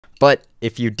But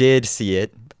if you did see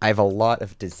it, I have a lot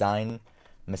of design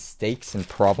mistakes and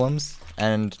problems,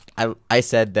 and I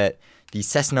said that the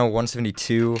Cessna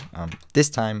 172,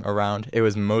 this time around, it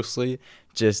was mostly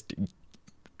just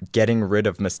getting rid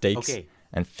of mistakes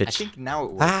and I think now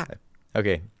it works.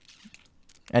 Okay.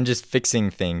 And just fixing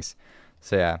things.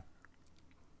 So yeah.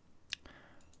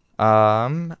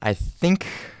 I think,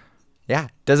 yeah,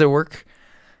 does it work?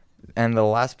 And the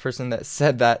last person that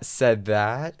said that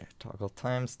toggle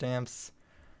timestamps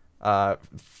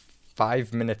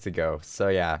 5 minutes ago. So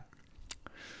yeah.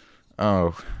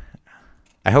 Oh,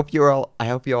 I hope you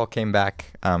all came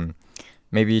back.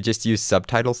 Maybe just use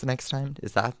subtitles next time.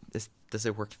 Does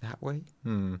it work that way?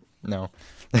 No.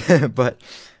 but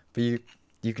you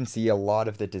can see a lot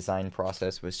of the design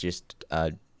process was just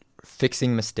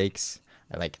fixing mistakes.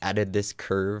 I like added this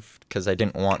curve because I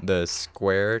didn't want the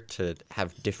square to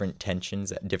have different tensions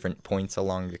at different points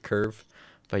along the curve.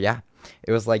 But yeah,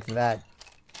 it was like that.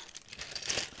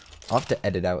 I'll have to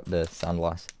edit out the sound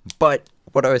loss. But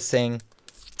what I was saying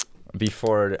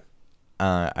before,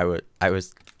 I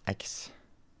guess,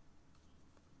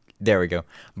 there we go.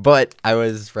 But I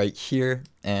was right here,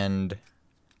 and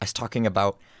I was talking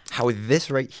about how this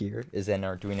right here is an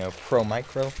Arduino Pro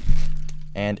Micro,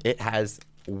 and it has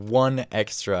one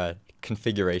extra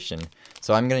configuration.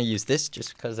 So I'm gonna use this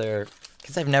just because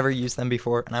I've never used them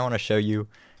before, and I want to show you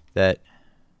that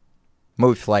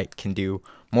Mode Flight can do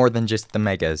more than just the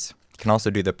Megas. It can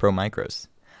also do the Pro Micros.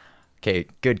 Okay,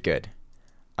 good.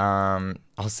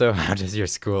 Also, how does your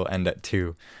school end at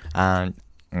 2?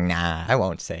 Nah, I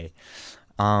won't say.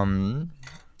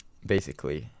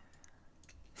 Basically.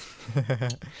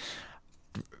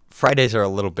 Fridays are a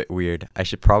little bit weird. I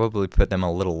should probably put them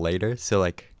a little later so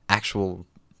like actual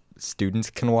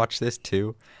students can watch this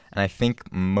too. And I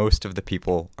think most of the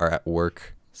people are at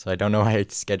work, so I don't know how to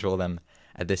schedule them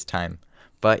at this time.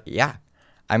 But yeah,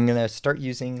 I'm gonna start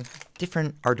using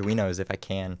different Arduinos if I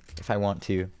can, if I want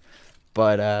to.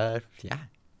 But yeah,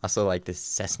 also like this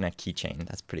Cessna keychain.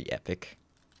 That's pretty epic.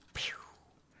 Pew.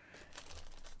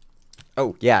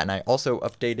 Oh yeah, and I also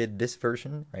updated this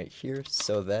version right here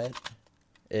so that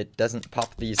it doesn't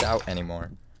pop these out anymore.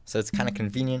 So it's kind of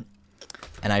convenient.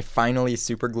 And I finally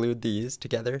super glued these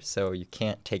together so you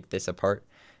can't take this apart.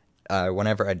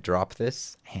 Whenever I drop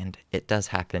this, and it does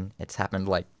happen, it's happened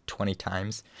like 20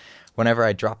 times. Whenever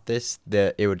I drop this,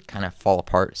 it would kind of fall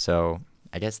apart, so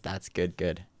I guess that's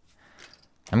good.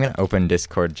 I'm gonna open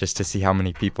Discord just to see how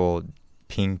many people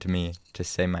pinged me to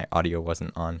say my audio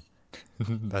wasn't on.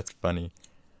 That's funny.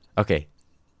 Okay.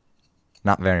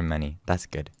 Not very many. That's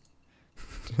good.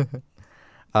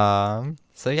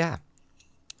 So yeah.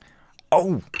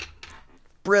 Oh,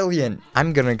 brilliant.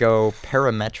 I'm gonna go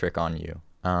parametric on you.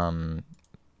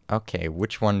 Okay,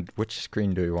 which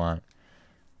screen do we want?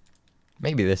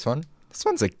 Maybe this one. This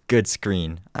one's a good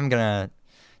screen. I'm gonna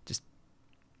just,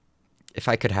 if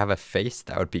I could have a face,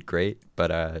 that would be great,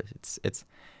 but it's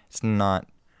not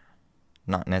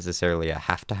necessarily a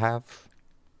have to have.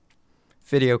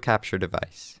 Video capture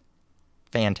device.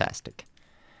 Fantastic.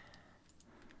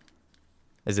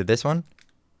 Is it this one?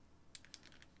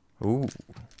 Ooh,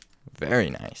 very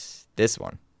nice. This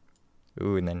one.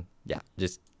 Ooh, and then, yeah,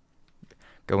 just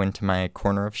go into my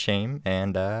corner of shame,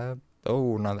 and,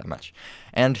 oh, not that much.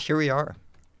 And here we are.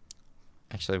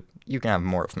 Actually, you can have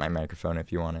more of my microphone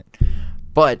if you want it.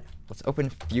 But, let's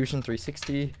open Fusion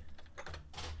 360.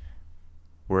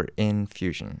 We're in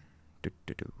Fusion.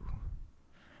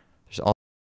 There's all...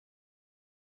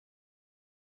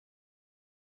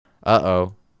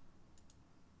 Uh-oh.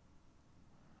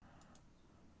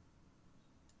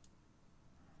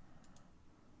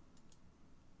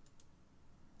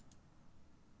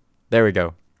 There we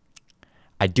go.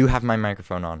 I do have my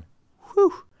microphone on.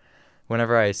 Whew.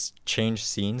 Whenever I change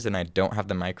scenes and I don't have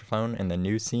the microphone in the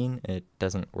new scene, it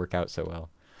doesn't work out so well.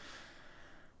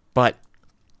 But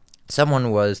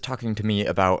someone was talking to me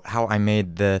about how I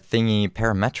made the thingy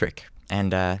parametric,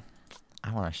 and I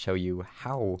want to show you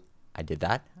how I did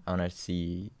that. I want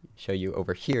to show you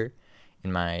over here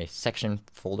in my section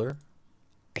folder.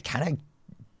 I kind of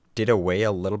did away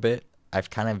a little bit. I've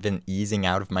kind of been easing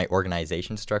out of my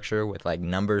organization structure with like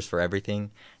numbers for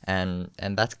everything, and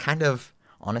that's kind of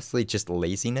honestly just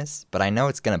laziness, but I know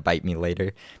it's gonna bite me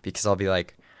later because I'll be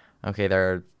like, okay,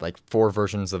 there are like 4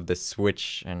 versions of this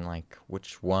switch, and like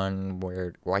which one,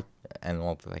 where, why, and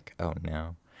I'll be like, oh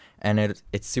no. And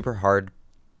it's super hard.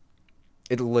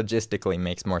 It logistically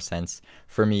makes more sense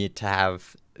for me to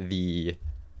have the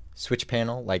switch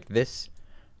panel like this,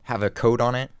 have a code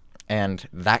on it, and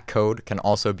that code can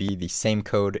also be the same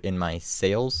code in my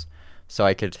sales. So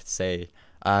I could say,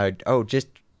 oh, just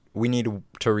we need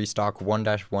to restock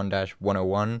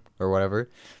 1-1-101 or whatever,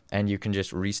 and you can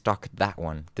just restock that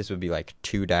one. This would be like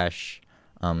 2 dash,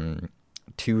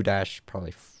 2 dash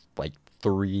probably like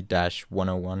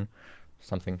 3-101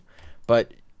 something.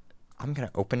 But I'm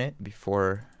gonna open it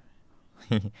before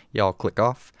y'all click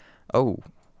off. Oh,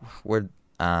 where?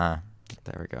 There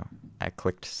we go. I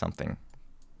clicked something.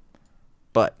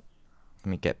 But let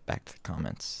me get back to the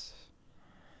comments.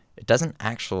 It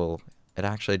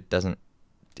actually doesn't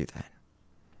do that.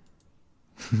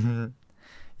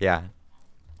 Yeah.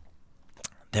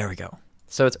 There we go.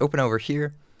 So it's open over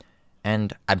here,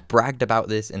 and I bragged about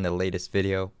this in the latest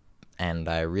video, and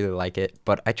I really like it,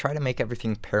 but I try to make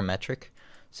everything parametric,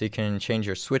 so you can change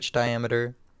your switch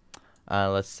diameter.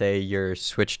 Let's say your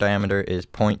switch diameter is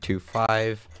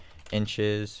 0.25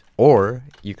 inches, or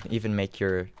you can even make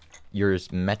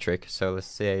yours metric. So let's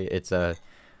say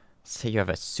say you have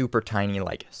a super tiny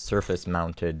like surface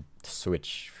mounted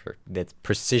switch that's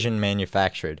precision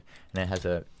manufactured, and it has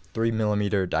a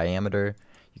 3mm diameter.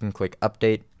 You can click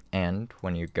update, and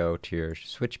when you go to your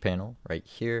switch panel right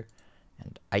here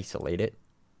and isolate it,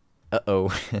 oh,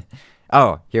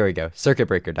 here we go, circuit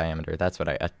breaker diameter. That's what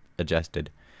I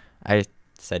adjusted. I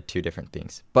said two different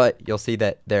things, but you'll see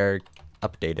that they're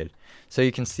updated. So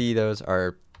you can see those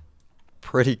are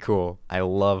pretty cool. I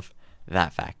love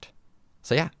that fact.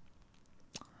 So yeah.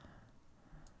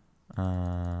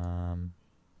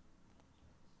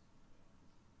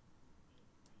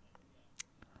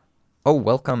 Oh,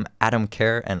 welcome Adam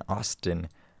Kerr and Austin.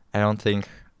 I don't think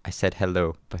I said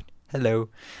hello, but hello.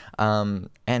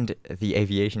 And the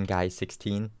aviation guy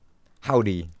 16.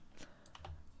 Howdy.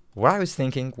 What I was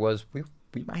thinking was we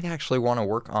might actually want to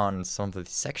work on some of the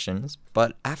sections,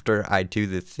 but after I do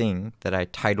the thing that I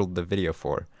titled the video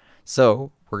for.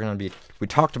 So we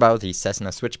talked about the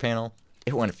Cessna switch panel.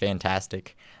 It went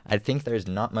fantastic. I think there's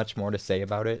not much more to say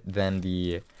about it than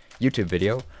the YouTube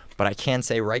video, but I can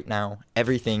say right now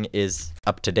everything is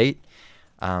up to date.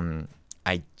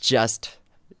 I just,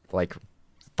 like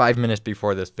 5 minutes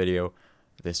before this video,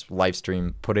 this live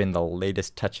stream, put in the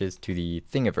latest touches to the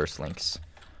Thingiverse links.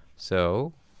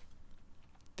 So,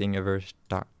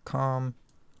 thingiverse.com.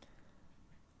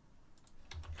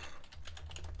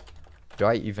 Do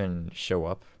I even show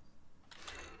up?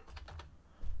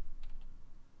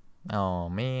 Oh,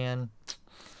 man.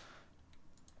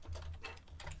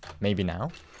 Maybe now?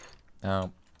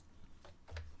 Oh.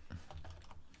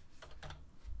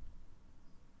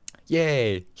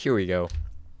 Yay! Here we go.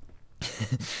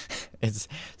 It's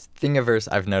Thingiverse,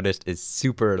 I've noticed, is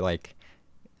super, like,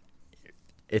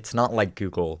 it's not like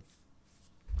Google.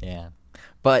 Yeah.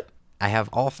 But I have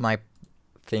all of my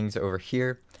things over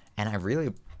here, and I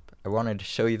wanted to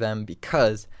show you them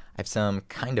because I have some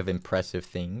kind of impressive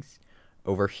things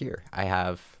over here. I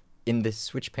have, in this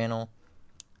switch panel,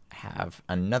 I have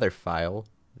another file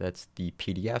that's the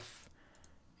PDF.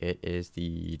 It is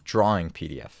the drawing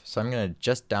PDF. So I'm going to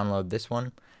just download this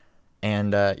one,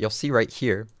 and you'll see right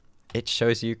here, it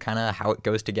shows you kind of how it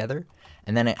goes together,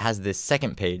 and then it has this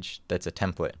second page that's a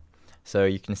template. So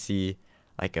you can see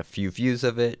like a few views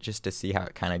of it just to see how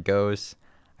it kind of goes.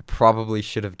 I probably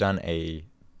should have done a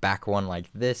back one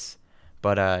like this,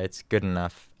 but it's good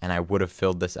enough, and I would have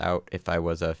filled this out if I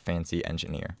was a fancy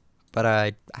engineer. But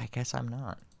I guess I'm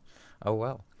not. Oh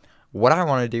well. What I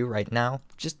want to do right now,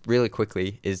 just really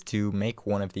quickly, is to make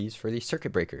one of these for the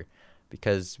circuit breaker,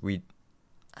 because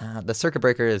the circuit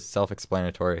breaker is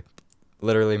self-explanatory.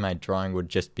 Literally, my drawing would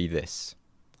just be this.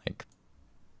 Like,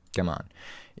 come on.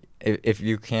 If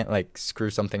you can't like screw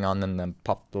something on, then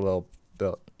pop the little,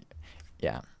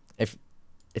 yeah. If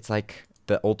it's like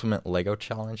the ultimate Lego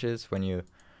challenges when you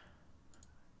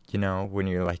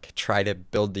like try to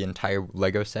build the entire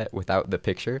Lego set without the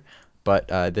picture. But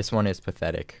this one is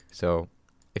pathetic. So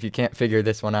if you can't figure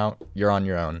this one out, you're on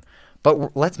your own.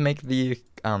 But let's make the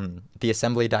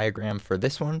assembly diagram for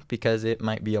this one, because it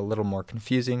might be a little more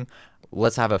confusing.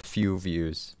 Let's have a few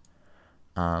views.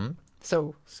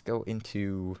 So let's go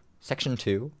into section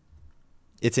 2.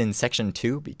 It's in section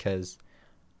 2 because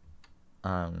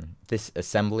this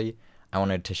assembly I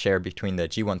wanted to share between the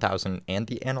G1000 and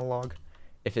the analog.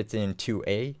 If it's in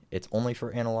 2A, it's only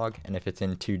for analog, and if it's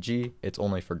in 2G, it's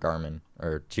only for Garmin,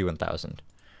 or G1000.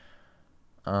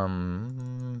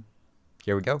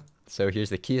 Here we go. So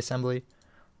here's the key assembly.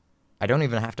 I don't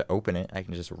even have to open it. I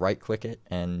can just right-click it,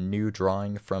 and new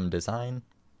drawing from design.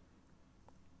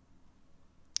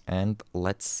 And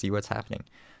let's see what's happening.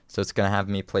 So it's going to have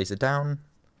me place it down.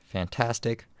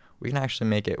 Fantastic. We can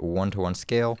actually make it 1-to-1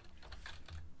 scale.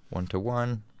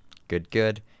 1-to-1. Good,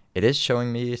 good. It is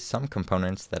showing me some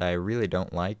components that I really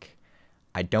don't like.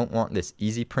 I don't want this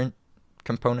easy print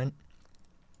component.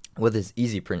 what this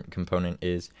easy print component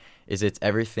is it's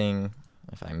everything,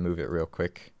 if I move it real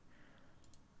quick,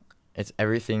 it's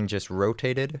everything just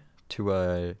rotated to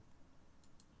a,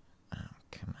 oh,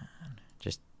 come on,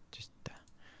 just,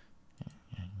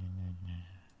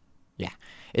 yeah,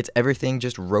 it's everything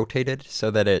just rotated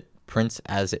so that it prints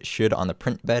as it should on the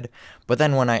print bed. But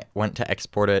then when I went to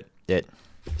export it,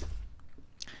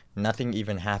 nothing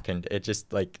even happened. It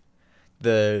just, like,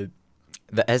 the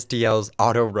STLs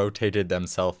auto-rotated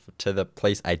themselves to the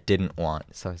place I didn't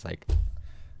want. So I was like,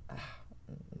 oh,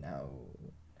 no.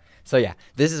 So yeah,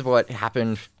 this is what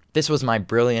happened. This was my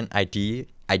brilliant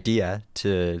idea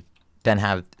to then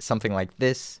have something like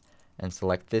this and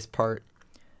select this part.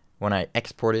 When I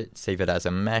export it, save it as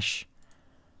a mesh,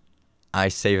 I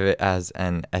save it as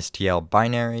an STL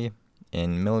binary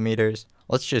in millimeters.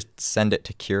 Let's just send it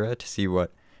to Kira to see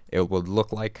what it would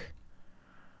look like.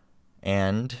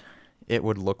 And it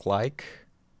would look like,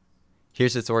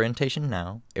 here's its orientation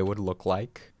now. It would look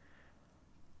like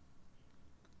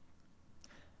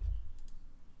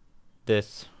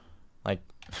this, like,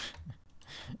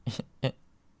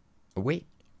 wait,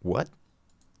 what?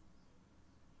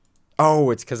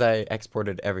 Oh, it's because I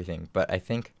exported everything, but I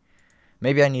think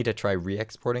maybe I need to try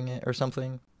re-exporting it or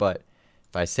something. But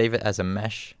if I save it as a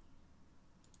mesh,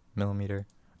 millimeter,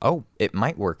 oh, it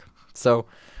might work. So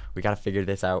we got to figure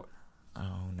this out.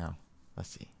 Oh, no. Let's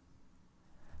see.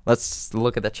 Let's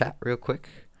look at the chat real quick.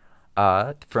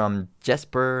 From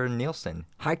Jesper Nielsen.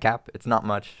 Hi, Cap. It's not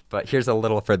much, but here's a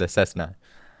little for the Cessna.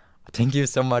 Thank you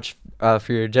so much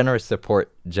for your generous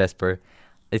support, Jesper.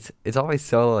 It's always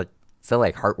so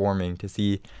like heartwarming to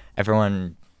see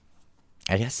everyone,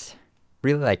 I guess,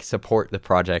 really like support the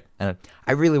project. And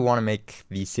I really want to make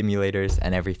these simulators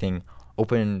and everything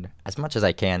open as much as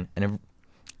I can. And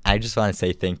I just want to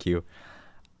say thank you.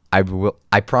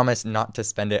 I promise not to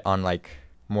spend it on like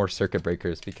more circuit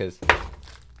breakers, because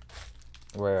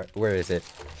where is it?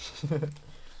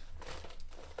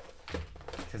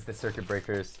 Because the circuit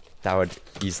breakers, that would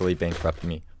easily bankrupt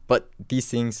me. But these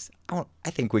things, I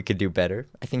think we could do better.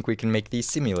 I think we can make these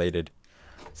simulated.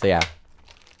 So yeah,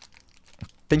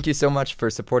 thank you so much for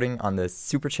supporting on the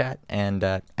super chat, and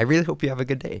I really hope you have a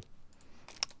good day.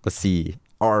 Let's see,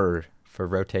 R for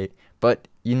rotate. But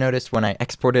you notice when I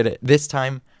exported it this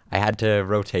time, I had to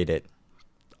rotate it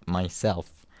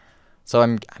myself. So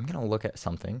I'm gonna look at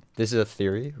something. This is a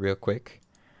theory, real quick.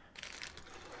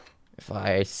 If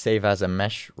I save as a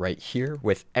mesh right here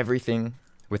with everything,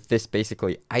 with this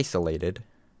basically isolated,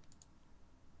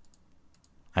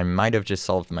 I might have just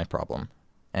solved my problem.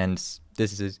 And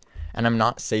I'm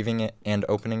not saving it and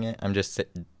opening it. I'm just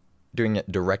doing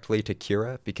it directly to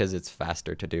Kira because it's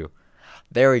faster to do.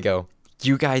 There we go.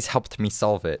 You guys helped me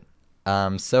solve it.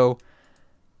 So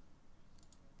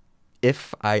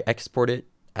if I export it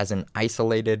as an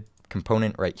isolated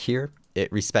component right here,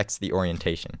 it respects the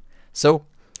orientation. So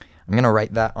I'm going to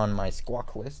write that on my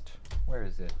squawk list. Where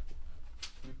is it?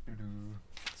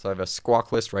 So I have a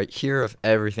squawk list right here of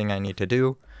everything I need to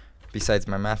do besides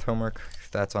my math homework.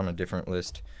 That's on a different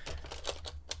list.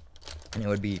 And it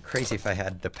would be crazy if I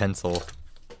had the pencil,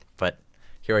 but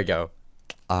here we go.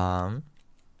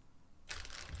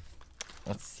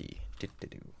 Let's see.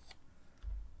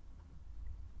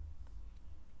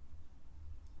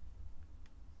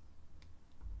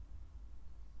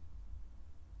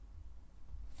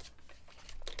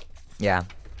 Yeah.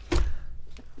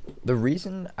 The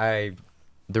reason I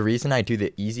do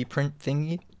the easy print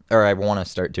thingy, or I want to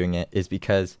start doing it, is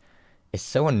because it's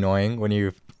so annoying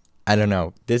when I don't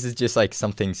know, this is just like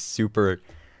something super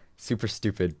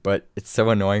stupid, but it's so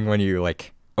annoying when you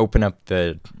like open up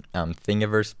the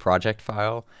Thingiverse project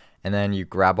file and then you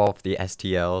grab all of the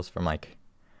STLs from, like,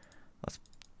 let's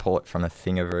pull it from the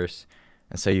Thingiverse,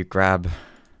 and so you grab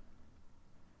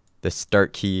the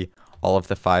start key, all of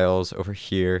the files over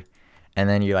here, and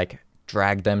then you like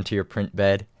drag them to your print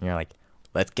bed, and you're like,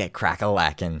 let's get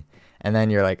crack-a-lackin'. And then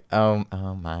you're like, oh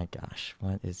my gosh,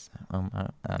 what is, you're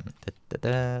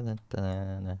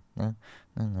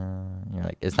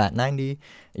like, is that 90?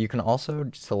 You can also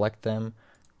select them,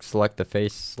 select the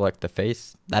face.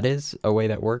 That is a way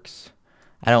that works.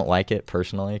 I don't like it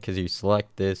personally, because you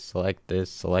select this.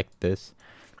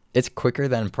 It's quicker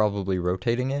than probably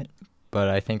rotating it, but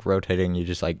I think rotating, you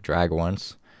just like drag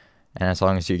once, and as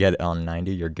long as you get it on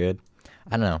 90, you're good.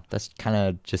 I don't know, that's kind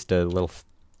of just a little,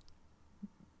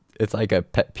 it's like a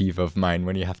pet peeve of mine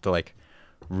when you have to like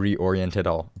reorient it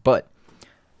all. But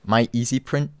my easy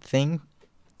print thing,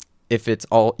 if it's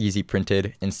all easy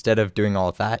printed, instead of doing all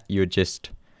of that, you would just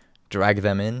drag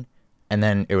them in, and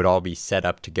then it would all be set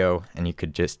up to go, and you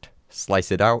could just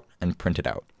slice it out and print it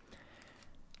out.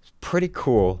 It's pretty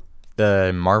cool.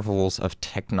 the marvels of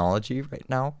technology right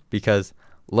now, because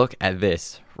look at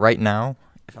this. Right now,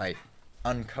 if I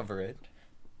uncover it,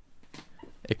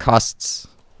 it costs,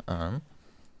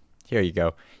 here you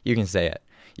go. You can say it.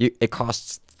 It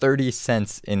costs 30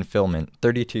 cents in filament,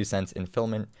 32 cents in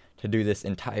filament to do this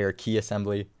entire key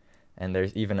assembly. And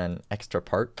there's even an extra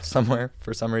part somewhere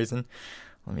for some reason.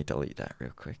 Let me delete that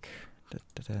real quick.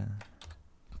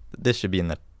 This should be in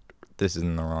the, this is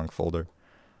in the wrong folder.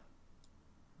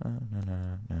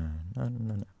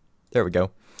 There we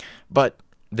go. But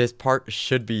this part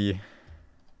should be,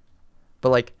 but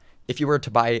like, if you were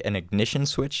to buy an ignition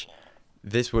switch,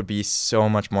 this would be so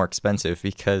much more expensive,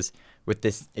 because with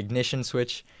this ignition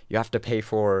switch, you have to pay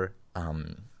for,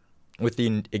 with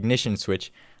the ignition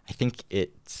switch, I think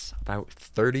it's about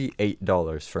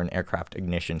 $38 for an aircraft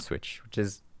ignition switch, which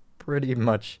is pretty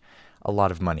much a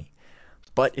lot of money.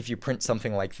 But if you print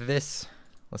something like this,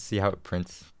 let's see how it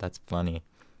prints. That's funny.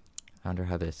 I wonder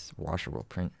how this washer will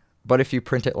print. But if you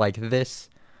print it like this,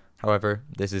 however,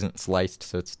 this isn't sliced,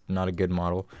 so it's not a good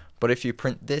model. But if you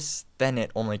print this, then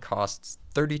it only costs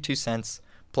 32 cents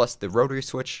plus the rotary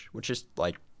switch, which is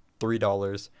like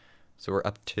 $3. So we're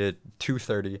up to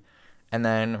 $2.30. And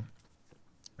then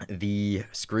the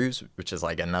screws, which is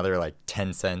like another like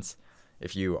 10 cents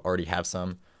if you already have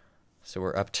some. So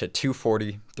we're up to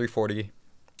 $3.40.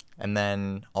 And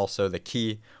then also the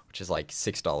key, which is like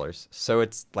 $6. So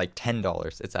it's like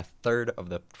 $10. It's a third of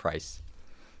the price.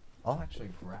 I'll actually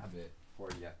grab it for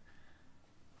you.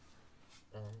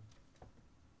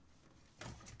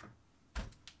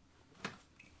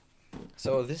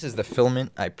 So this is the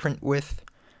filament I print with.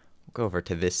 We'll go over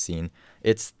to this scene.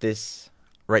 It's this,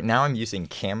 right now I'm using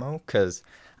camo because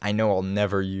I know I'll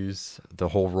never use the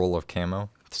whole roll of camo.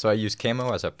 So I use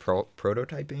camo as a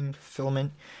prototyping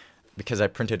filament because I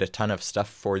printed a ton of stuff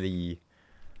for the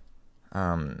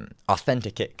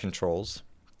authenticate controls,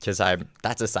 because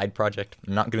that's a side project.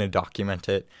 I'm not going to document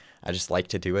it. I just like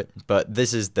to do it. But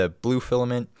this is the blue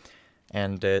filament,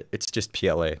 and it's just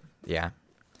PLA. Yeah.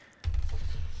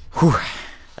 Whew,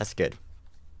 that's good.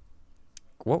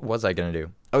 What was I going to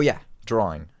do? Oh, yeah,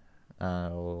 drawing.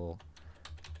 I'll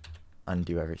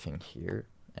undo everything here,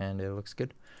 and it looks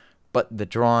good. But the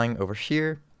drawing over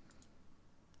here,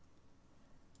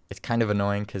 it's kind of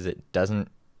annoying because it doesn't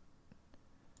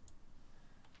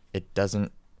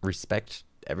respect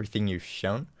everything you've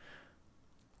shown.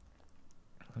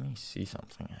 Let me see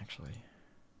something, actually.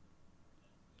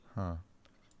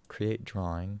 Create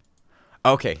drawing.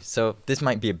 Okay, so this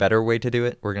might be a better way to do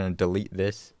it. We're going to delete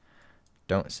this.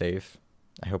 Don't save.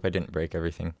 I hope I didn't break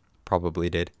everything. Probably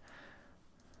did.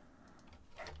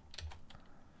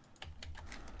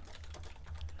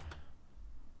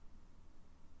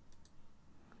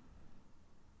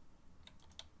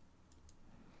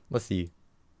 Let's see.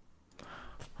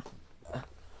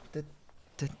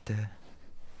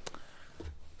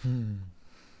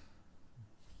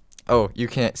 Oh, you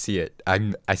can't see it.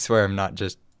 I swear I'm not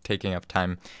just taking up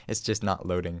time. It's just not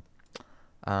loading.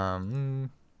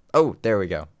 Oh, there we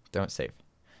go. Don't save.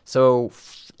 So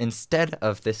instead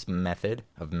of this method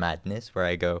of madness where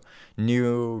I go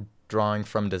new drawing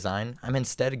from design, I'm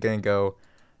instead going to go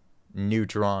new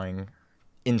drawing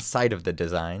inside of the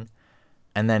design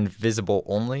and then visible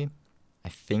only. I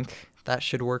think that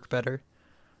should work better.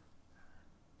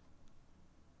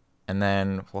 And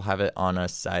then we'll have it on a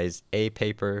size A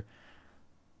paper.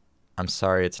 I'm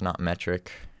sorry it's not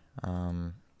metric.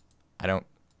 I don't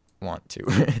want to,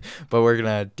 but we're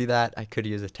gonna do that. I could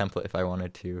use a template if I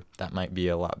wanted to. That might be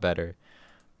a lot better.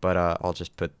 But I'll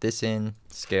just put this in,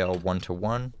 scale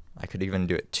 1:1. I could even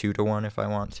do it 2:1 if I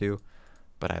want to,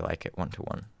 but I like it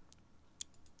 1:1.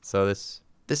 So this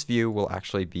view will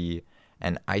actually be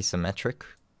an isometric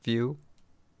view.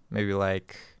 Maybe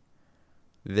like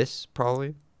this,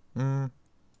 probably.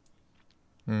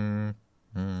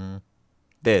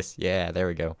 This, yeah, there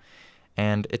we go.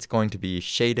 And it's going to be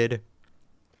shaded.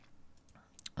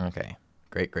 Okay,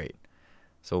 great.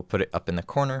 So we'll put it up in the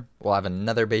corner. We'll have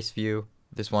another base view.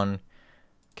 This one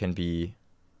can be,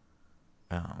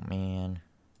 oh man.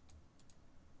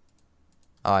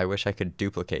 Oh, I wish I could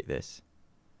duplicate this.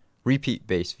 Repeat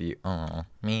base view. Oh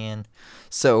man.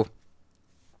 So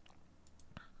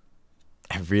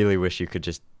I really wish you could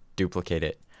just duplicate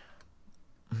it.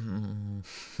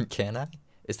 Can I?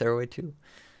 Is there a way to?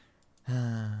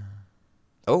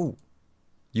 Oh,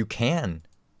 you can.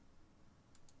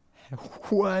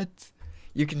 What?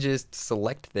 You can just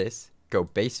select this, go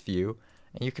base view,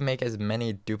 and you can make as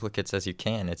many duplicates as you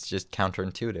can. It's just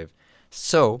counterintuitive.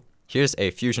 So here's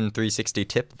a Fusion 360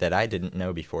 tip that I didn't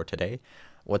know before today.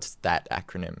 What's that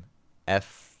acronym?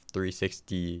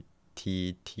 F360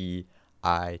 TTIFF.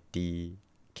 IDKT,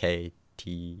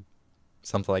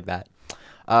 something like that.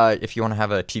 If you want to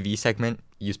have a TV segment,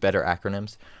 use better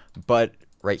acronyms. But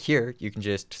right here, you can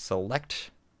just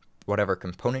select whatever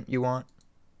component you want.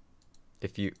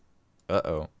 If you,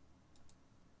 close.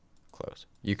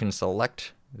 You can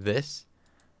select this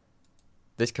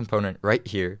component right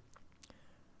here,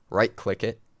 right click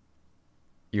it.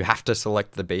 You have to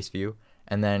select the base view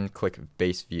and then click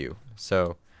base view.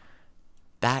 So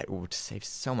that would save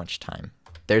so much time.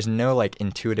 There's no like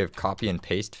intuitive copy and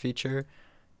paste feature.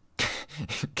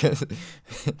 Cause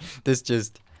this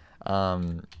just,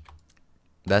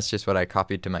 that's just what I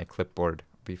copied to my clipboard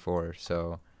before.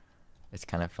 So it's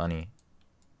kind of funny.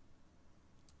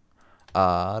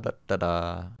 But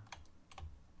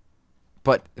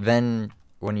then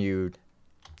when you,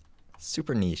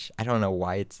 super niche. I don't know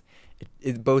why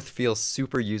it both feels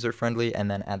super user friendly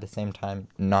and then at the same time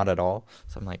not at all.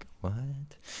 So I'm like, what?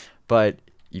 But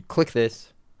you click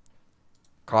this,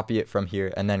 copy it from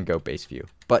here, and then go base view.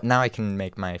 But now I can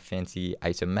make my fancy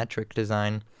isometric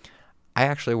design. I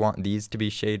actually want these to be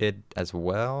shaded as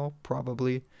well,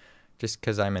 probably, just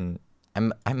because I'm an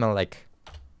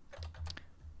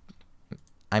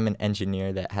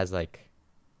engineer that has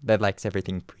that likes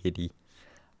everything pretty.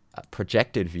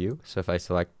 Projected view. So if I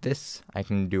select this, I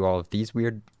can do all of these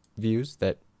weird views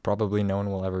that probably no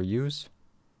one will ever use.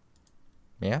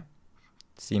 Yeah,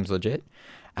 seems legit.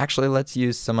 Actually, let's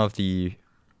use some of the...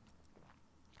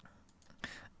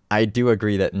 I do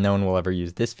agree that no one will ever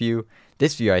use this view.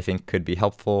 This view I think could be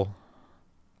helpful.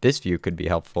 This view could be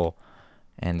helpful.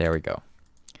 And there we go.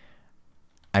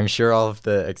 I'm sure all of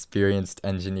the experienced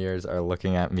engineers are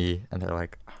looking at me and they're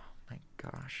like, oh my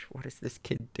gosh, what is this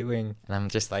kid doing? And I'm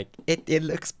just like, it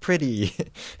looks pretty.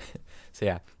 So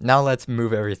yeah, now let's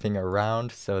move everything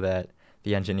around so that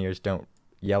the engineers don't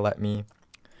yell at me.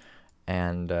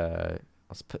 And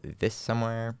let's put this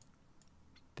somewhere,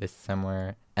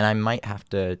 and I might have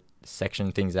to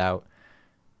section things out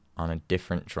on a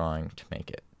different drawing to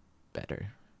make it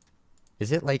better.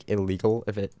 Is it like illegal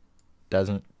if it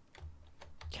doesn't?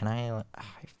 Can I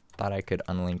thought I could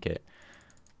unlink it.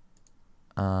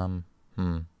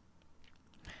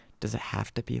 Does it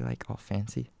have to be like all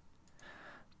fancy?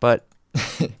 But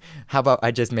how about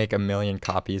I just make 1 million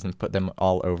copies and put them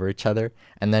all over each other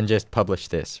and then just publish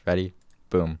this. Ready?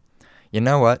 Boom. You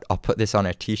know what? I'll put this on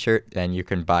a t-shirt and you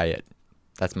can buy it.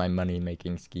 That's my money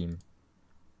making scheme.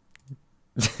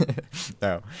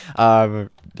 No.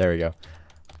 There we go.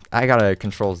 I gotta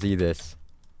control Z this.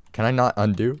 Can I not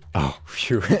undo? Oh,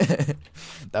 phew.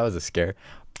 That was a scare.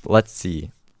 Let's see.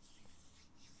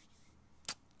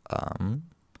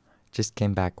 Just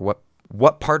came back.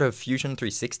 What part of Fusion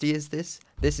 360 is this?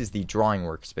 This is the drawing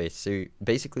workspace. So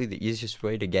basically the easiest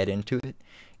way to get into it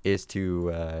is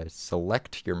to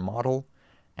select your model,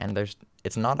 and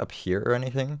it's not up here or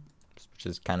anything, which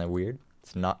is kind of weird.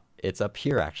 It's up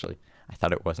here actually. I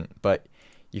thought it wasn't, but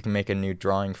you can make a new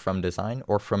drawing from design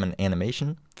or from an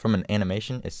animation. From an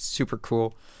animation is super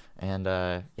cool. And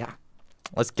yeah,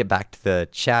 let's get back to the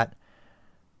chat.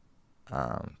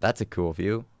 That's a cool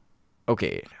view.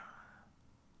 Okay.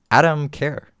 Adam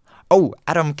Care. Oh,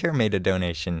 Adam Care made a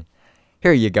donation.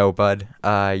 Here you go, bud.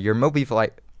 Your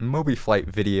MobiFlight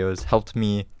videos helped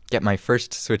me get my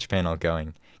first Switch panel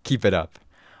going. Keep it up.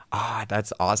 Ah,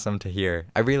 that's awesome to hear.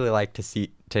 I really like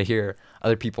to hear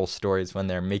other people's stories when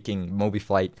they're making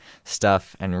MobiFlight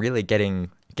stuff and really getting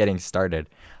started.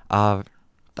 That's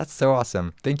so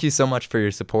awesome. Thank you so much for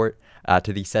your support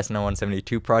to the Cessna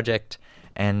 172 project,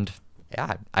 and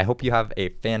yeah, I hope you have a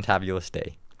fantabulous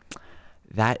day.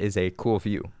 That is a cool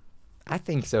view. I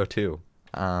think so too.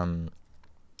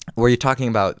 Were you talking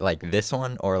about like this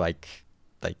one or like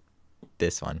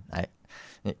this one?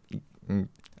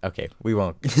 Okay, we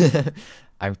won't.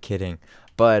 I'm kidding.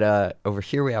 But over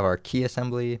here we have our key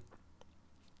assembly.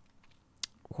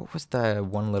 What was the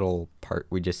one little part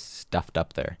we just stuffed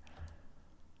up there?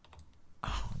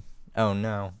 Oh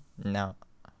no. No.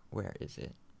 Where is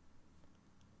it?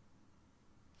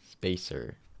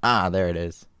 Spacer. Ah, there it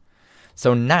is.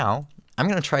 So now I'm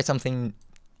going to try something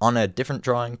on a different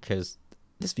drawing because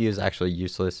this view is actually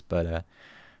useless, but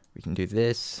we can do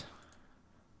this.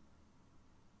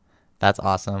 That's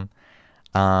awesome.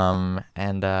 Yeah.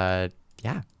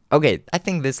 Okay, I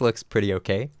think this looks pretty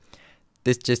okay.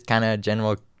 This just kind of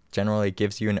generally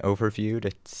gives you an overview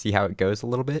to see how it goes a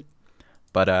little bit.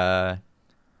 But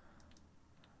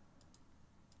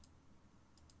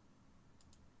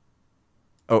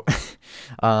oh.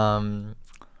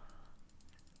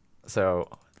 So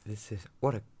this is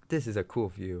a cool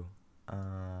view.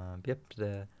 Yep,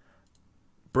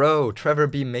 Bro, Trevor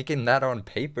be making that on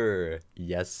paper.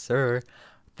 Yes, sir.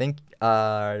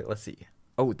 let's see.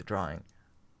 Oh, the drawing.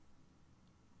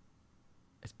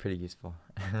 It's pretty useful.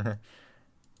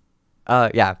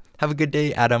 Yeah. Have a good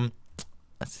day, Adam.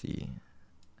 Let's see.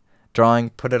 Drawing,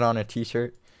 put it on a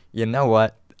t-shirt. You know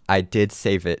what? I did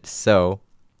save it. So,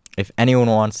 if anyone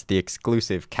wants the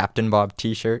exclusive Captain Bob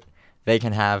t-shirt, they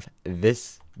can have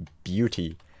this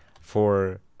beauty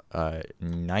for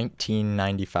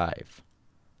 1995.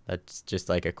 That's just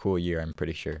like a cool year, I'm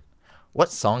pretty sure.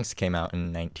 What songs came out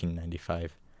in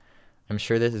 1995? I'm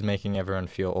sure this is making everyone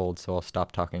feel old, so I'll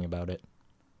stop talking about it.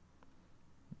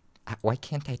 Why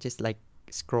can't I just, like,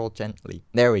 scroll gently?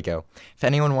 There we go. If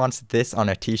anyone wants this on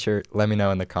a t-shirt, let me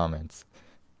know in the comments.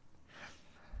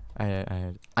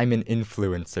 I'm an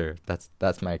influencer.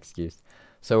 That's my excuse.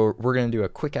 So we're going to do a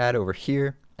quick ad over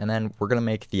here, and then we're going to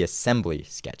make the assembly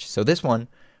sketch. So this one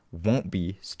won't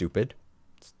be stupid.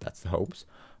 That's the hopes.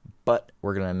 But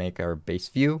we're going to make our base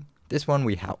view. This one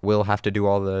we'll have to do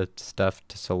all the stuff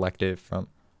to select it from...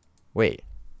 Wait.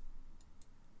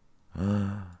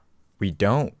 We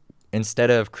don't. Instead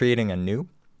of creating a new,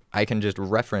 I can just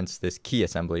reference this key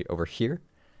assembly over here,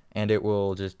 and it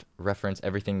will just reference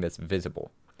everything that's visible.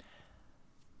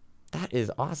 That is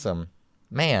awesome.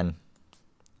 Man,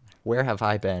 where have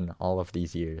I been all of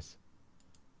these years?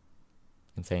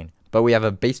 Insane. But we have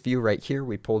a base view right here.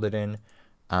 We pulled it in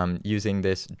using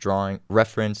this drawing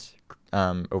reference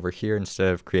over here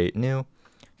instead of create new.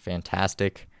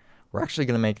 Fantastic. We're actually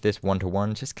going to make this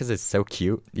one-to-one just because it's so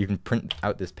cute. You can print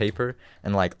out this paper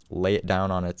and like lay it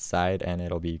down on its side and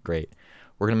it'll be great.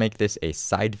 We're going to make this a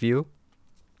side view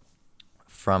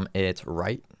from its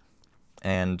right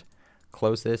and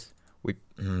close this.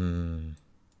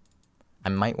 I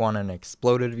might want an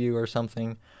exploded view or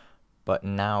something, but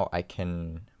now I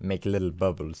can make little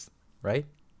bubbles, right?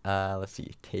 Let's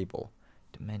see, table,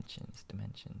 dimensions.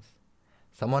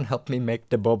 Someone help me make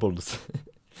the bubbles.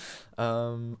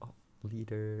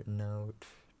 Leader note.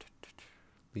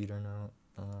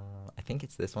 I think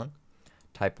it's this one.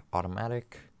 Type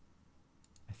automatic.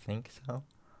 I think so.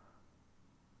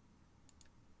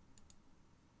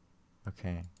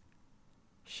 Okay.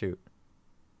 Shoot.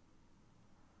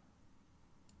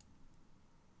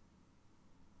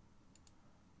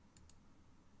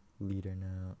 Leader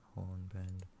note, hold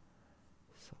bend,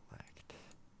 select.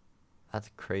 That's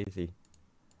crazy.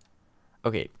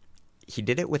 Okay, he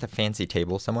did it with a fancy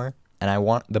table somewhere, and I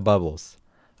want the bubbles.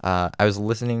 I was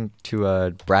listening to a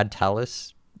Brad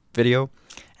Tallis video,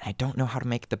 and I don't know how to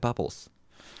make the bubbles.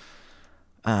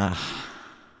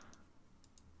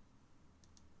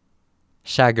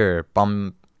 Shagger,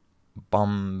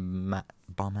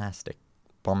 bombastic.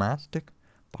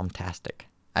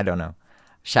 I don't know.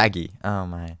 Shaggy. Oh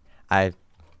my. I'm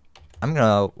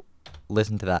gonna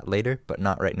listen to that later, but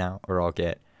not right now, or I'll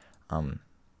get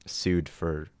sued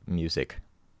for music.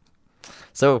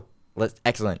 So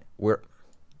excellent.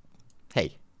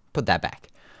 Hey, put that back.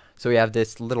 So we have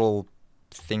this little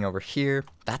thing over here.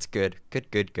 That's good.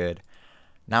 Good.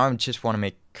 Now I just want to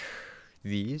make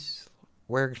these.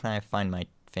 Where can I find my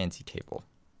fancy table?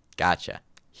 Gotcha.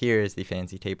 Here is the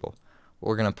fancy table.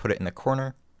 We're gonna put it in the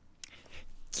corner.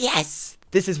 Yes!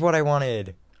 This is what I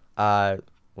wanted.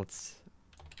 This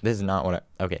is not what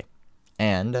okay.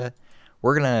 And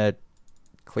we're gonna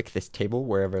click this table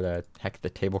wherever the heck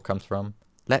the table comes from.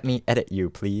 Let me edit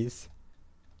you, please.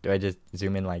 Do I just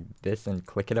zoom in like this and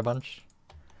click it a bunch?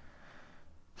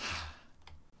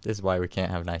 This is why we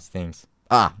can't have nice things.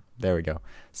 Ah, there we go.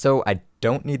 So I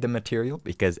don't need the material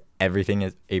because everything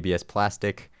is ABS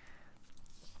plastic.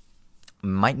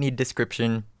 Might need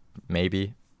description,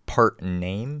 maybe. Part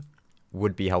name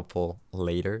would be helpful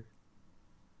later.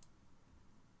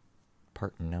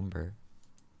 Part number.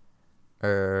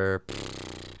 Part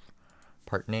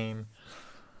name.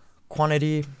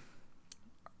 Quantity.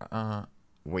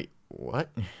 Wait, what?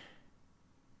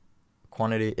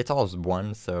 Quantity, it's all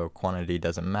one, so quantity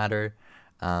doesn't matter.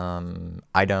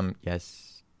 Item,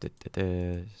 yes.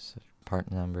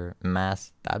 Part number.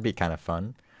 Mass, that'd be kind of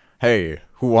fun. Hey,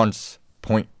 who wants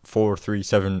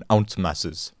 0.437 ounce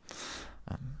masses?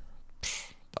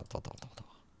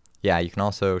 Yeah, you can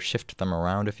also shift them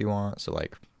around if you want. So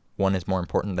like one is more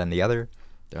important than the other.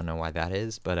 Don't know why that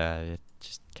is, but it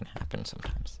just can happen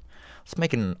sometimes. Let's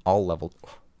make it an all level.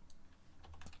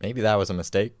 Maybe that was a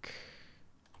mistake.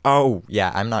 Oh,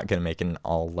 yeah, I'm not going to make an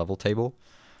all level table.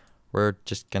 We're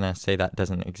just going to say that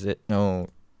doesn't exist. No,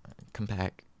 come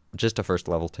back. Just a first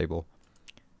level table.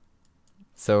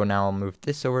 So now I'll move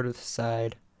this over to the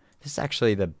side. This is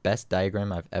actually the best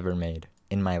diagram I've ever made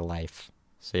in my life.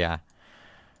 So yeah,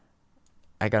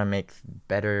 I gotta make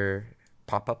better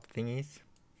pop-up thingies.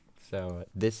 So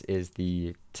this is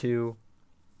the 2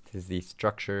 This is the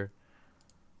structure.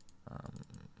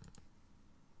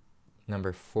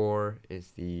 Number 4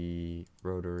 is the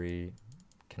rotary.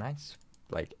 Can I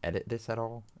like edit this at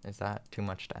all? Is that too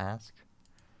much to ask?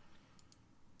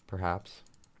 Perhaps.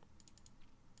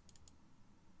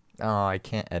 Oh, I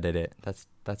can't edit it.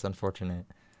 That's unfortunate.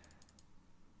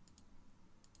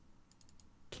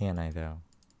 Can I though?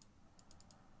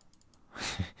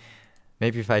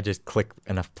 Maybe if I just click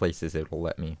enough places, it will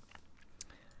let me.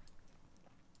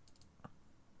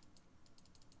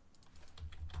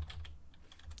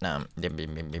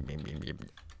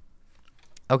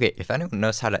 Okay, if anyone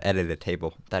knows how to edit a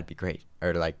table, that'd be great.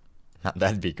 Or like, not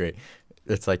that'd be great.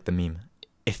 It's like the meme.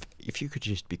 If you could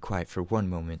just be quiet for one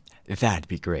moment, that'd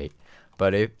be great.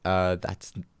 But if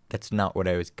that's not what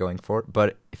I was going for.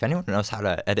 But if anyone knows how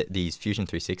to edit these Fusion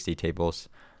 360 tables,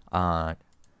 let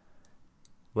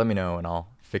me know and I'll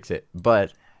fix it.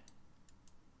 But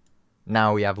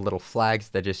now we have little flags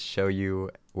that just show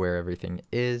you where everything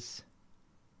is.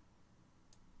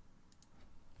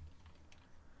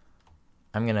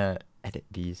 I'm gonna edit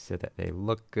these so that they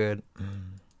look good.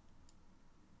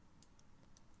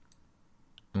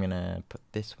 I'm gonna put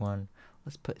this one.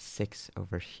 Let's put 6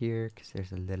 over here because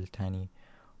there's a little tiny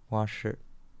washer.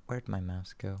 Where'd my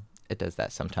mouse go? It does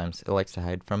that sometimes. It likes to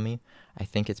hide from me. I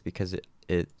think it's because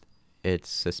it's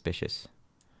suspicious.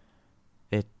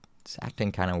 It's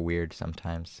acting kind of weird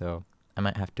sometimes, so I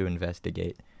might have to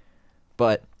investigate.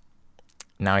 But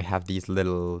now I have these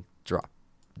little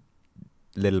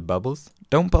bubbles.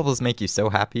 Don't bubbles make you so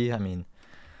happy? I mean,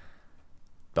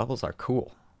 bubbles are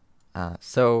cool.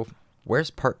 So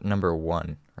where's part number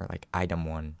 1, or like item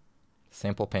 1?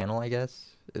 Sample panel, I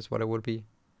guess, is what it would be.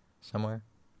 Somewhere.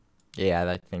 Yeah,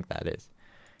 I think that is.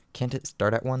 Can't it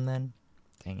start at 1 then?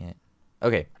 Dang it.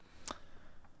 Okay.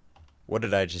 What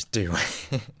did I just do?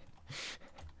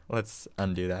 Let's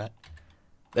undo that.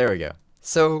 There we go.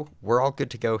 So we're all good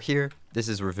to go here. This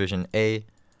is revision A.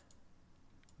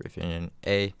 Revision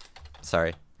A.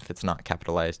 Sorry, if it's not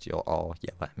capitalized, you'll all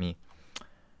yell at me.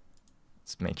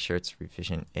 Let's make sure it's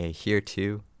revision A here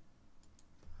too.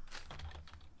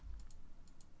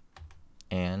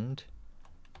 And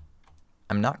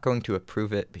I'm not going to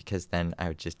approve it because then I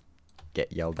would just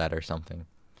get yelled at or something.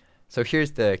 So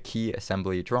here's the key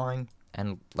assembly drawing,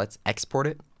 and let's export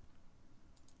it.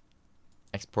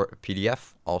 Export a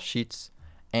PDF, all sheets,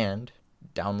 and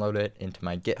download it into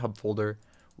my GitHub folder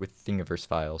with Thingiverse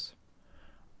files.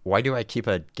 Why do I keep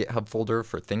a GitHub folder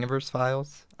for Thingiverse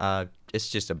files? It's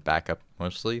just a backup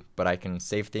mostly, but I can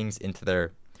save things into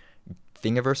their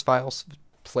Thingiverse files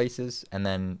places, and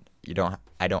then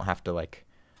I don't have to like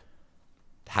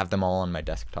have them all on my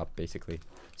desktop basically.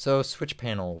 So switch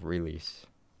panel release.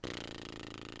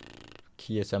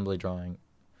 Key assembly drawing.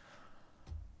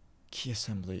 Key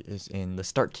assembly is in the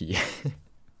start key.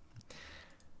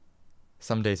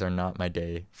 Some days are not my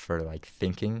day for like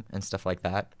thinking and stuff like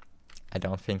that. I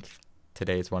don't think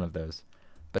today is one of those.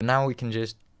 But now we can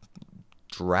just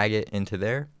drag it into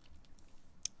there.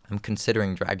 I'm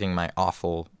considering dragging my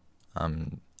awful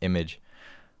image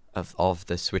of all of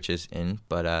the switches in,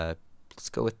 but let's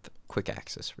go with quick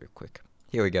access real quick.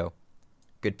 Here we go.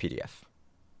 Good PDF.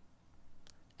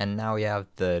 And now we have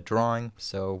the drawing,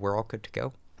 so we're all good to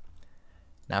go.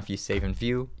 Now if you save and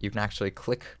view, you can actually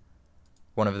click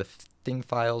one of the thing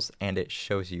files and it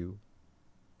shows you.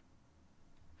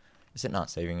 Is it not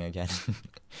saving again?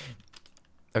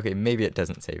 Okay, maybe it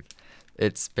doesn't save.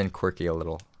 It's been quirky a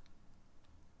little.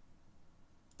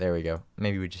 There we go.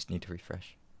 Maybe we just need to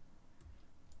refresh.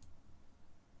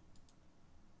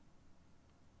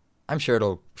 I'm sure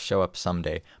it'll show up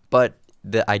someday, but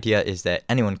the idea is that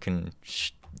anyone can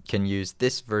use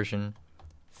this version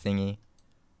thingy.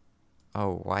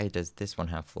 Oh, why does this one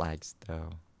have flags though?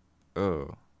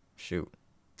 Oh, shoot.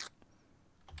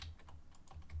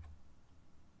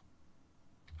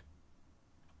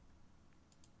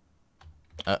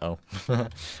 Uh-oh.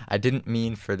 I didn't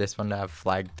mean for this one to have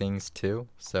flag things too,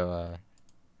 so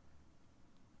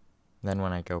then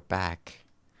when I go back,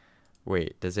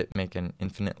 wait, does it make an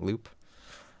infinite loop?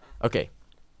 Okay,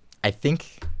 I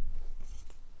think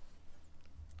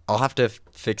I'll have to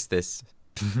fix this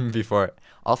before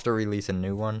I'll have to release a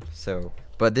new one, so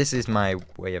but this is my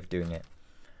way of doing it.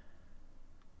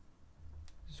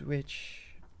 Switch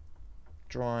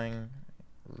drawing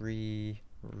release.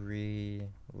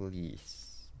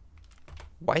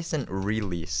 Why isn't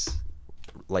release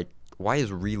like why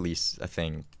is release a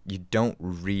thing? You don't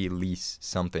release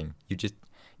something.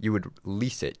 You would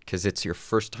lease it because it's your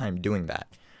first time doing that.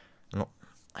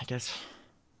 I guess.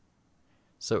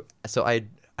 So I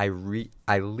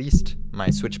leased my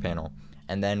switch panel,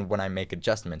 and then when I make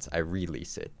adjustments, I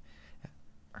release it.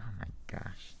 Oh my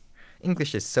gosh.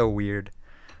 English is so weird.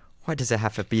 Why does it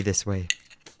have to be this way?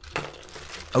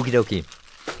 Okie dokie.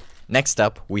 Next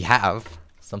up, we have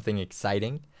something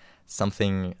exciting,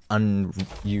 something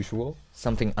unusual,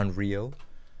 something unreal.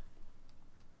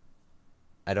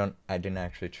 I didn't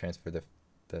actually transfer the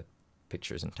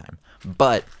pictures in time.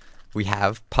 But we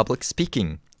have public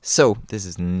speaking. So this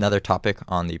is another topic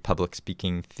on the public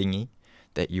speaking thingy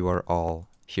that you are all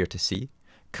here to see.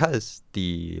 Because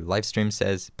the live stream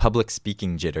says public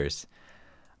speaking jitters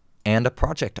and a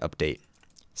project update.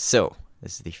 So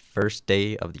this is the first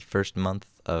day of the first month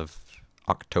of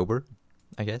October,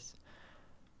 I guess.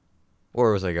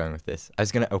 Where was I going with this? I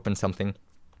was going to open something.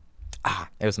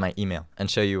 It was my email and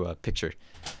show you a picture.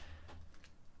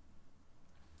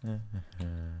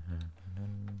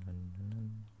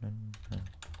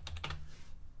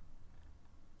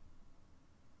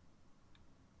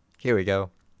 Here we go.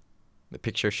 The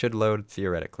picture should load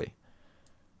theoretically.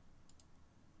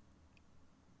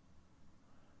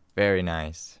 Very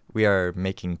nice. We are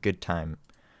making good time.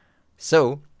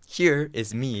 So here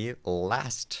is me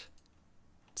last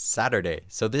Saturday.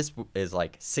 So this is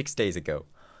like 6 days ago,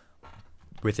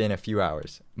 within a few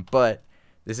hours. But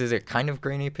this is a kind of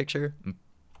grainy picture,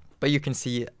 but you can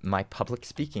see my public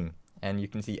speaking. And you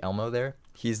can see Elmo there.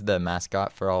 He's the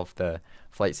mascot for all of the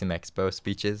FlightSimExpo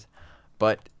speeches.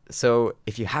 But so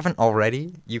if you haven't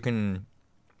already, you can,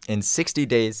 in 60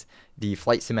 days, the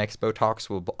FlightSimExpo talks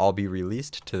will all be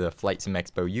released to the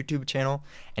FlightSimExpo YouTube channel,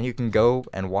 and you can go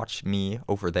and watch me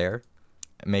over there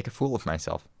make a fool of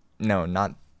myself. No,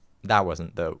 not, that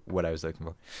wasn't what I was looking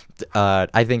for.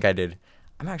 I think I did.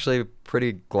 I'm actually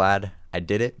pretty glad I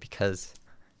did it because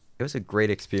it was a great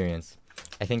experience.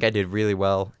 I think I did really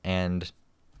well, and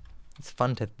it's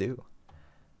fun to do.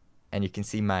 And you can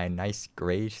see my nice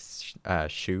gray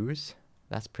shoes.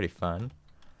 That's pretty fun.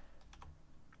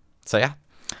 So yeah,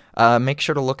 make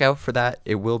sure to look out for that.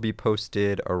 It will be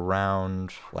posted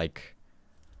around like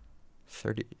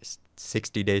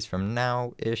 60 days from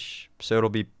now-ish. So it'll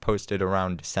be posted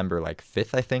around December like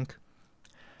 5th, I think.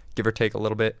 Give or take a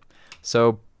little bit.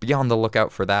 So be on the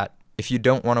lookout for that. If you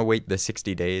don't want to wait the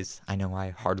 60 days, I know I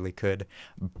hardly could.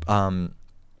 I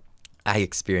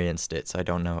experienced it, so I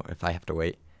don't know if I have to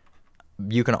wait.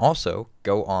 You can also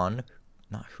go on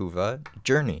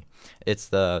Journey. It's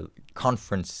the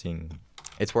conferencing.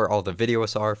 It's where all the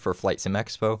videos are for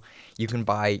FlightSimExpo. You can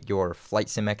buy your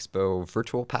FlightSimExpo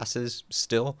virtual passes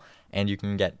still, and you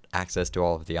can get access to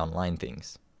all of the online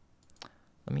things.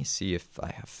 Let me see if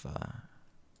I have...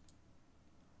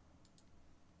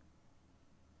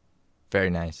 Very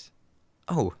nice.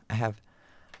 Oh, I have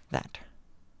that.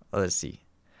 Let's see.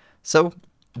 So,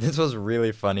 this was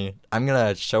really funny. I'm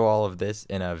gonna show all of this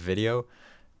in a video.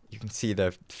 You can see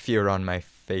the fear on my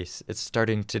face. It's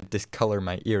starting to discolor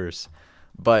my ears.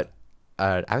 But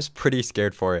I was pretty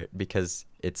scared for it because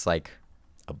it's like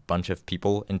a bunch of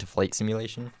people into flight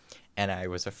simulation. And I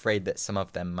was afraid that some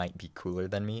of them might be cooler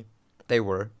than me. They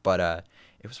were, but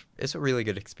it's a really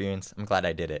good experience. I'm glad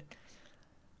I did it.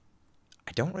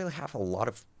 I don't really have a lot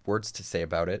of words to say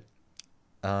about it.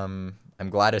 I'm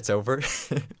glad it's over.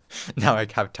 Now I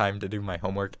have time to do my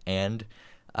homework and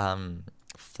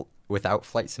without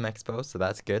FlightSimExpo, so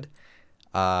that's good.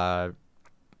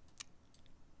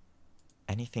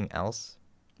 Anything else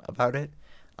about it?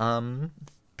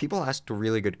 People asked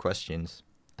really good questions,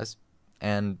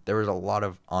 and there was a lot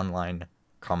of online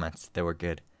comments that were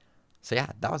good. So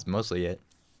yeah, that was mostly it.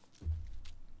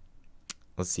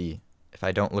 Let's see. If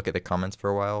I don't look at the comments for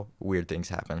a while, weird things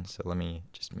happen. So let me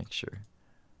just make sure.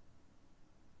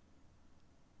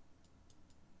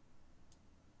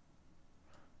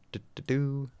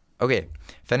 Okay,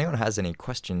 if anyone has any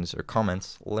questions or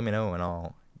comments, let me know and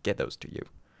I'll get those to you.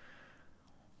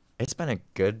 It's been a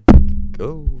good,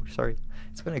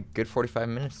 it's been a good 45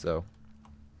 minutes though.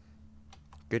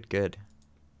 Good.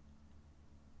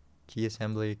 Key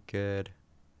assembly, good.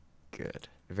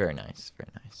 Very nice.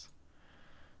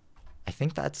 I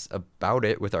think that's about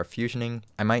it with our fusioning.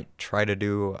 I might try to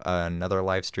do another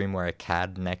live stream where I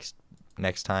CAD next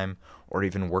time, or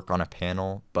even work on a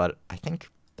panel. But I think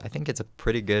it's a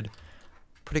pretty good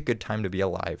time to be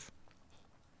alive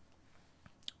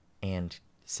and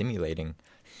simulating.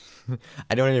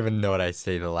 I don't even know what I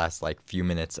say the last like few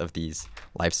minutes of these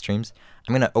live streams.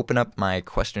 I'm gonna open up my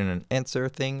question and answer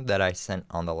thing that I sent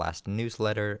on the last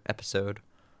newsletter episode.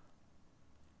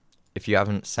 If you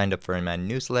haven't signed up for my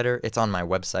newsletter, it's on my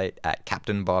website at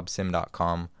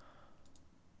captainbobsim.com.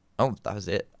 Oh, that was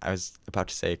it. I was about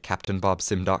to say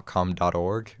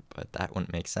captainbobsim.com.org, but that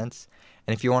wouldn't make sense.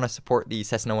 And if you want to support the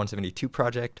Cessna 172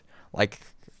 project, like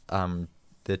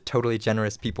the totally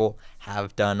generous people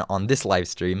have done on this live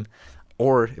stream.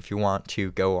 Or if you want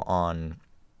to go on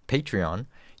Patreon,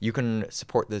 you can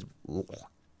support the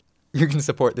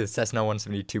Cessna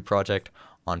 172 project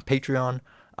on Patreon.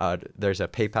 There's a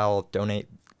PayPal donate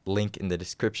link in the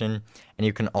description, and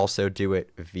you can also do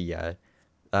it via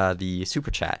the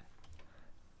super chat.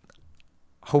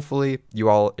 Hopefully you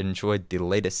all enjoyed the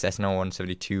latest Cessna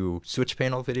 172 switch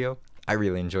panel video. I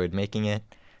really enjoyed making it,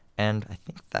 and I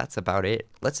think that's about it.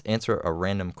 Let's answer a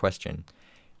random question.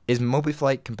 Is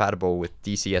MobiFlight compatible with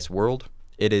DCS World?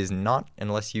 It is not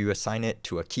unless you assign it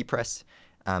to a key press,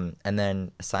 and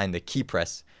then assign the key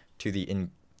press to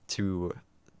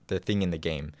the thing in the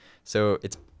game. So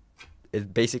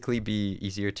it'd basically be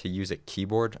easier to use a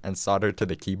keyboard and solder to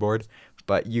the keyboard,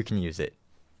 but you can use it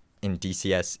in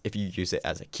DCS if you use it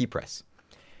as a key press.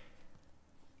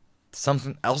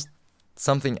 Something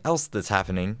else that's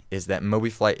happening is that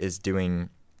MobiFlight is doing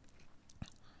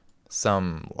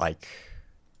some like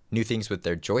new things with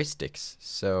their joysticks.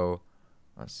 So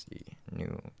let's see,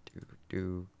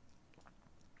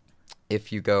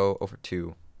 if you go over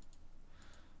to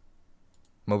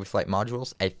MobiFlight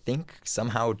modules, I think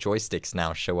somehow joysticks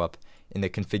now show up in the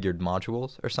configured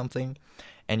modules or something,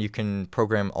 and you can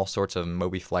program all sorts of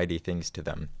MobiFlighty things to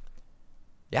them.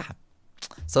 Yeah.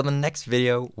 So the next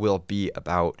video will be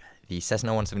about the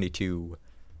Cessna 172.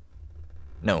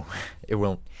 No, it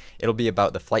won't. It'll be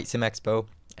about the FlightSimExpo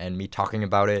and me talking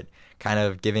about it, kind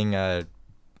of giving a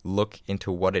look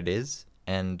into what it is,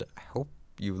 and I hope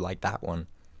you like that one.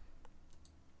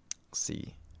 Let's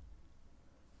see.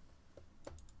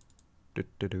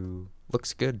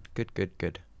 Looks good.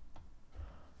 Good.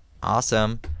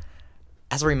 Awesome.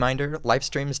 As a reminder, live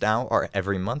streams now are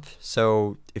every month,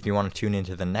 so if you want to tune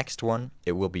into the next one,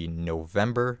 it will be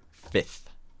November 5th.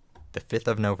 The 5th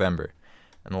of November.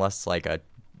 Unless like a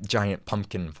giant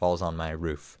pumpkin falls on my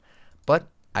roof. But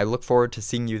I look forward to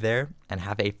seeing you there, and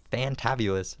have a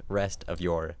fantabulous rest of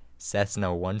your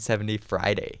Cessna 170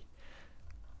 Friday.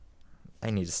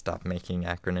 I need to stop making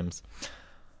acronyms.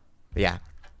 But yeah.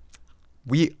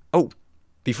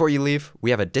 Before you leave, we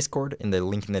have a Discord in the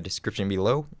link in the description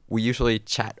below. We usually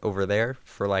chat over there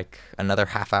for like another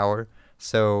half hour,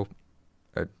 so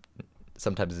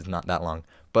sometimes it's not that long.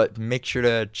 But make sure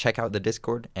to check out the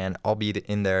Discord, and I'll be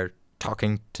in there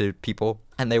talking to people,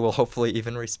 and they will hopefully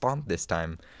even respond this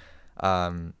time,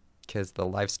 because the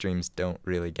live streams don't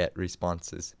really get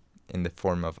responses in the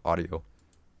form of audio.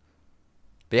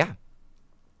 But yeah.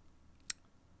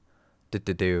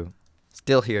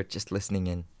 Still here, just listening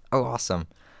in. Oh, awesome.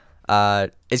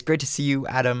 It's great to see you,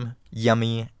 Adam,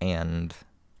 Yummy, and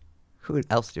who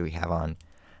else do we have on?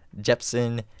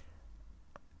 Jepson.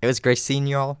 It was great seeing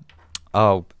you all.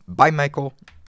 Oh, bye, Michael.